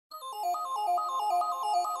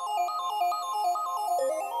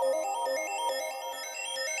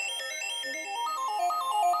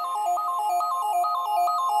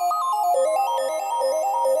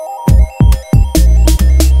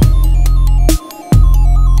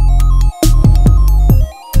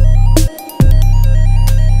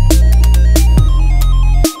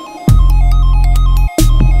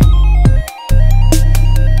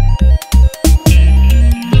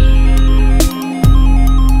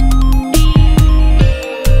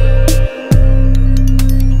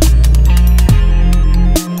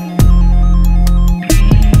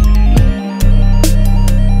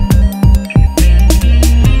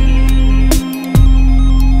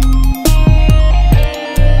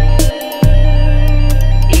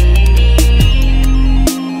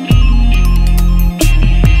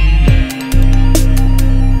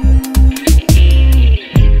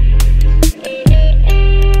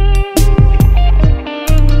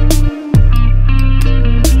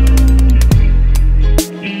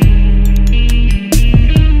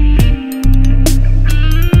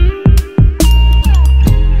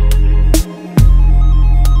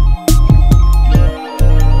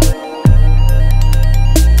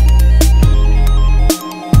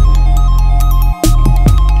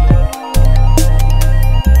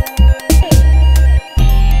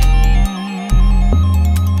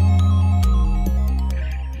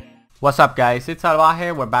What's up guys, it's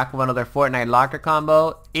Salvaje. We're back with another Fortnite locker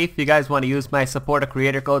combo. If you guys want to use my supporter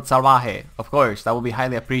creator code Salvaje, of course, that will be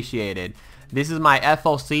highly appreciated. This is my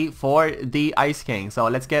FOC for the Ice King. So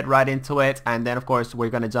let's get right into it, and then of course we're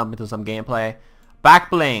going to jump into some gameplay. Back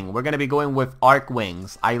bling, we're going to be going with arc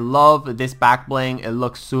wings. I love this back bling. It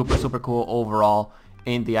looks super cool overall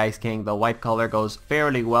in the Ice King. The white color goes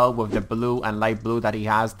fairly well with the blue and light blue that he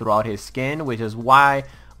has throughout his skin, which is why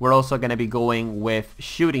we're also going to be going with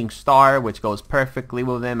Shooting Star, which goes perfectly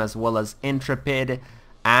with him, as well as Intrepid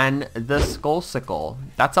and the Sickle.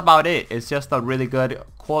 That's about it. It's just a really good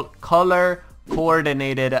color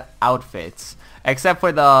coordinated outfits. Except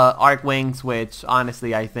for the arc wings, which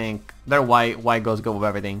honestly I think they're white. White goes good with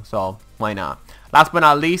everything, so why not? Last but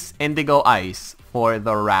not least, Indigo Ice for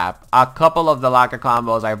the wrap. A couple of the locker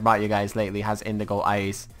combos I've brought you guys lately has Indigo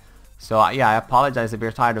Ice. So yeah, I apologize if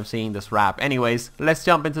you're tired of seeing this wrap. Anyways, let's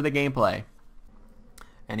jump into the gameplay.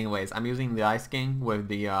 Anyways, I'm using the Ice King with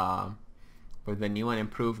the new and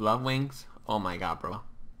improved love wings. Oh my god, bro.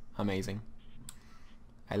 Amazing.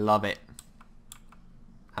 I love it.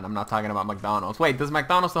 And I'm not talking about McDonald's. Wait, does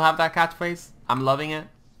McDonald's still have that catchphrase? I'm loving it.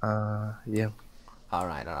 Yeah.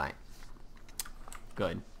 Alright.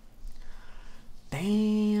 Good.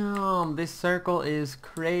 Damn, this circle is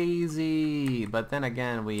crazy. But then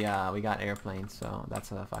again, we got airplanes, so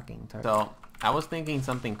that's a fucking turn. So I was thinking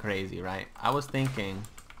something crazy, right? I was thinking,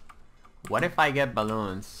 what if I get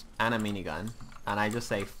balloons and a minigun and I just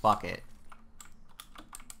say fuck it?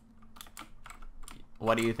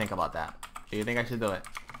 What do you think about that? Do you think I should do it?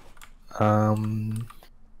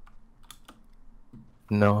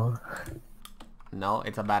 No. No,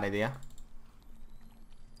 it's a bad idea.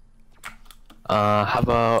 How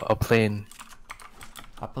about a plane?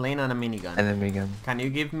 A plane and a minigun. And a minigun. Can you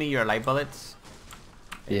give me your light bullets?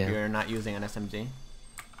 Yeah. If you're not using an SMG.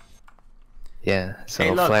 Yeah, so Hey,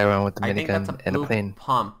 I'll look, fly around with the I think that's minigun a and a blue plane.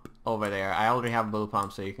 pump over there. I already have a blue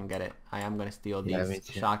pump, so you can get it. I am gonna steal these Yeah, me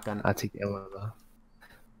too. shotgun. I'll take the ammo though.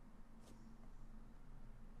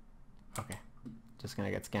 Okay, just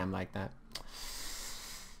gonna get scammed like that.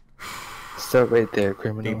 Stop right there,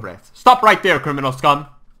 criminal. Deep breath. Stop right there, criminal scum.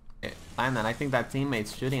 Landon, I think that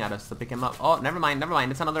teammate's shooting at us to pick him up. Oh, never mind.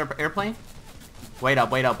 It's another airplane. Wait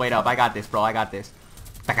up. I got this, bro. I got this.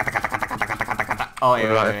 Oh, wait.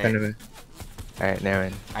 Alright, never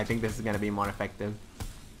mind. I think this is gonna be more effective.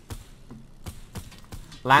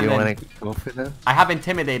 Landon, You wanna go for them? I have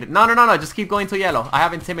intimidated. No. Just keep going to yellow. I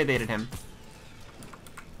have intimidated him.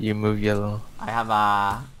 You move yellow. I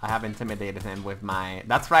have intimidated him with my.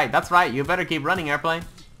 That's right. You better keep running, airplane.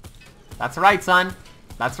 That's right, son.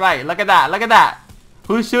 That's right. Look at that.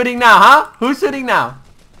 Who's shooting now, huh? Who's shooting now?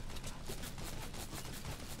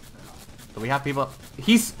 Do we have people?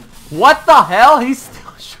 What the hell? He's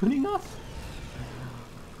still shooting us?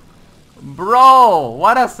 Bro,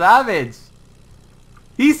 what a savage.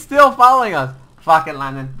 He's still following us. Fuck it,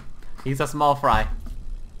 Landon. He's a small fry.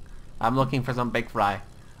 I'm looking for some big fry.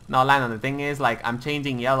 No, Landon, the thing is, like, I'm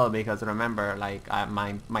changing yellow because remember, like,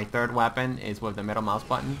 my third weapon is with the middle mouse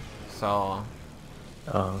button. So...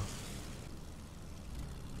 Oh.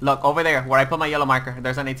 Look, over there, where I put my yellow marker,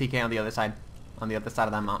 there's an ATK on the other side. On the other side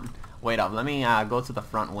of that mountain. Wait up, let me go to the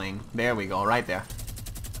front wing. There we go, right there.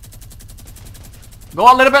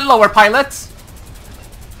 Go a little bit lower, pilots.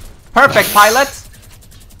 Perfect, pilots.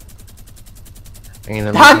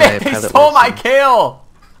 Damn it, they stole my kill.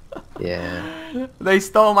 Yeah. They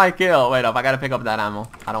stole my kill. Wait up, I gotta pick up that ammo.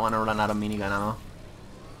 I don't want to run out of minigun ammo.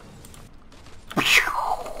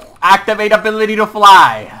 Activate ability to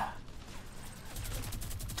fly.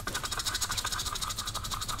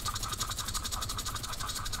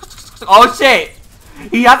 Oh shit!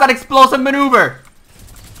 He has an explosive maneuver.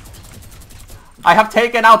 I have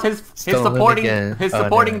taken out his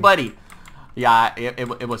supporting buddy. Yeah,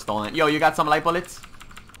 it was stolen. Yo, you got some light bullets?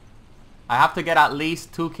 I have to get at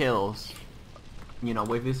least 2 kills. You know,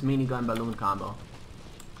 with this minigun balloon combo.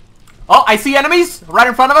 Oh, I see enemies right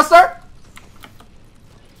in front of us, sir.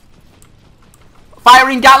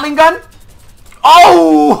 Firing Gatling gun.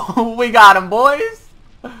 Oh, we got him, boys.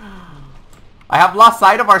 I have lost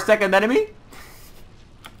sight of our second enemy.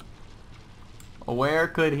 Where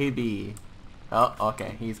could he be? Oh,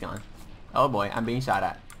 okay, he's gone. Oh boy, I'm being shot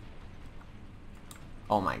at.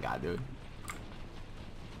 Oh my god, dude.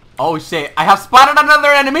 Oh shit, I have spotted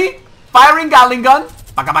another enemy. Firing Gatling gun.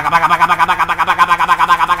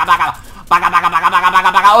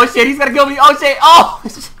 Oh shit, he's gonna kill me. Oh shit. Oh.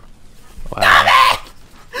 Wow. Damn it!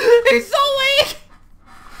 He's so weak.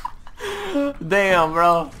 Damn,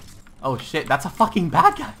 bro. Oh shit, that's a fucking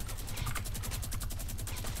bad guy.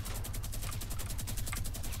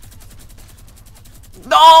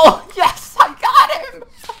 No! Yes! I got him!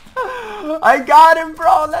 I got him,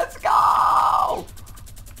 bro! Let's go!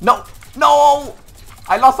 No! No!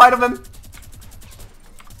 I lost sight of him!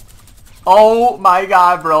 Oh my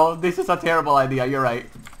god, bro. This is a terrible idea. You're right.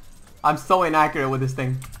 I'm so inaccurate with this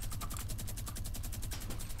thing.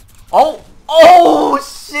 Oh! Oh,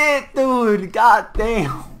 shit, dude! God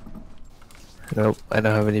damn! Nope, I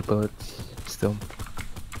don't have any bullets. Still.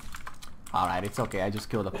 Alright, it's okay. I just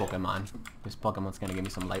killed a Pokemon. This Pokemon's gonna give me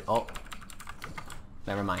some life. Oh.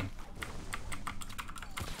 Never mind.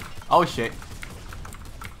 Oh, shit.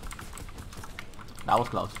 That was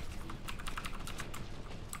close.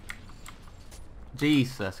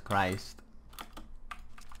 Jesus Christ.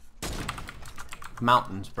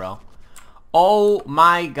 Mountains, bro. Oh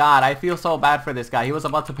my god, I feel so bad for this guy. He was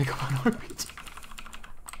about to pick up an RPG.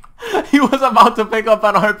 He was about to pick up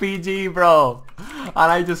an RPG, bro.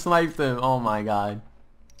 And I just sniped him. Oh my god.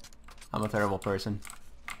 I'm a terrible person.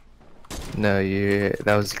 No,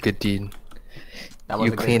 that was a good deed. That was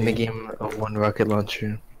You a good cleaned the deed. game of one rocket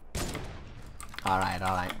launcher. Alright,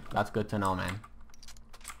 alright. That's good to know, man.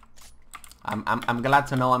 I'm glad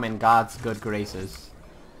to know I'm in God's good graces.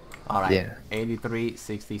 Alright. Yeah.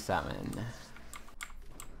 83-67.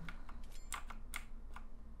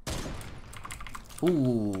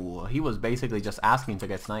 Ooh, he was basically just asking to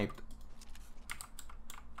get sniped.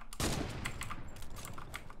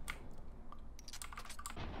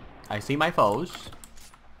 I see my foes.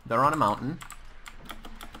 They're on a mountain.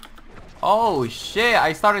 Oh shit,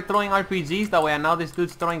 I started throwing RPGs that way and now this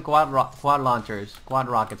dude's throwing quad launchers. Quad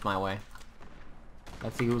rockets my way.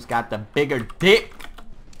 Let's see who's got the bigger dick.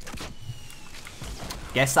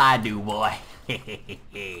 Guess I do, boy.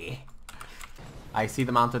 I see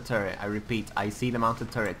the mounted turret. I repeat, I see the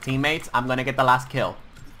mounted turret. Teammates, I'm gonna get the last kill.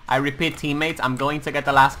 I repeat, teammates, I'm going to get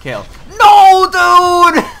the last kill. No,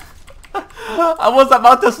 dude! I was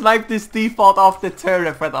about to snipe this default off the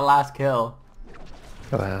turret for the last kill.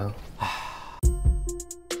 Wow.